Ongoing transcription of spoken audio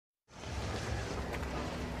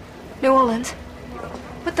New Orleans?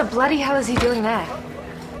 What the bloody hell is he doing there?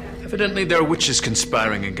 Evidently there are witches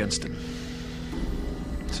conspiring against him.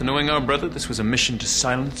 So knowing our brother, this was a mission to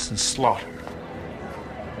silence and slaughter.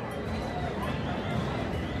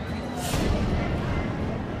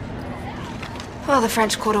 Well, the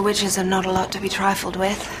French Quarter witches are not a lot to be trifled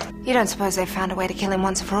with. You don't suppose they've found a way to kill him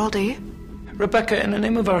once and for all, do you? Rebecca, in the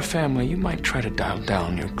name of our family, you might try to dial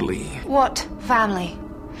down your glee. What family?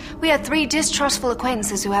 We had 3 distrustful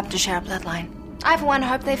acquaintances who happen to share a bloodline. I, for one,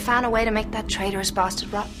 hope they've found a way to make that traitorous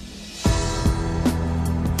bastard rot.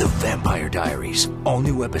 The Vampire Diaries. All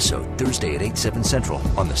new episode Thursday at 8/7 Central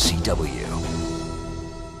on the CW.